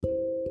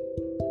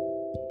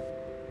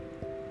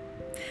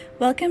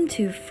Welcome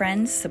to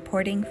Friends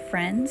Supporting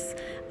Friends,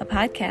 a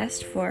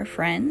podcast for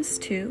friends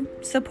to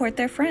support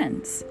their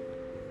friends.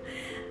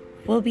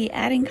 We'll be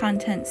adding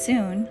content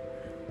soon.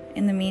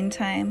 In the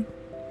meantime,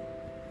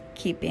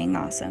 keep being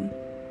awesome.